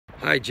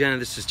Hi Giana,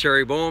 this is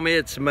Terry Bohm.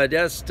 It's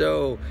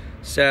Modesto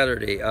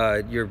Saturday.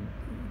 Your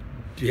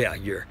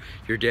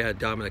dad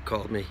Dominic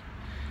called me,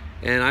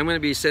 and I'm going to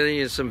be sending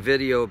you some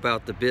video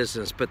about the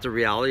business. But the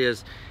reality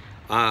is,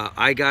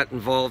 I got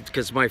involved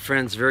because my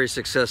friend's very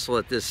successful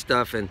at this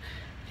stuff, and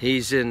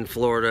he's in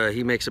Florida.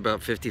 He makes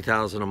about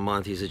 $50,000 a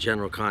month. He's a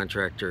general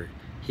contractor.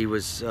 He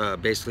was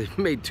basically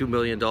made $2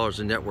 million in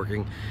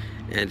networking,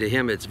 and to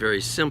him it's very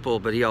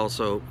simple. But he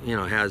also,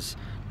 has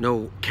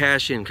no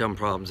cash income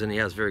problems, and he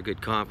has very good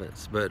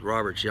confidence. But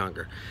Robert's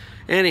younger.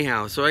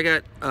 Anyhow, so I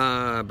got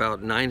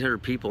about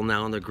 900 people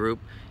now in the group.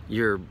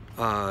 Your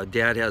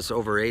dad has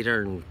over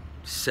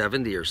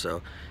 870 or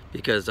so,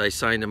 because I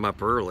signed him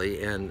up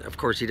early, and of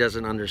course he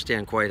doesn't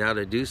understand quite how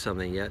to do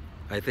something yet.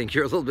 I think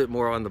you're a little bit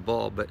more on the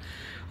ball, but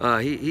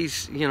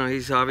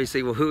he's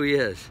obviously who he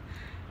is,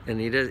 and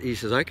he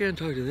says, I can't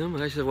talk to them.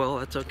 And I said, well,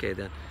 that's okay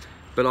then,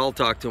 but I'll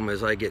talk to him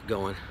as I get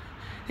going.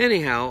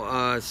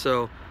 Anyhow,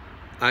 so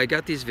I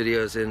got these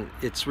videos, and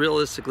it's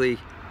realistically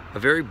a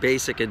very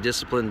basic and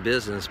disciplined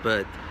business,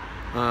 but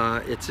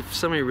it's if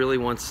somebody really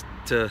wants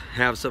to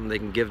have something they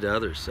can give to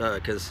others,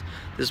 because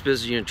this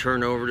business you can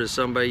turn over to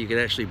somebody, you can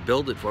actually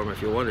build it for them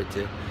if you wanted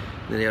to,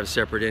 and then you have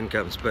separate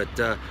incomes. But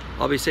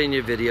I'll be sending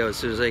you a video as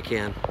soon as I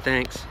can.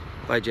 Thanks.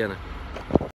 Bye, Giana.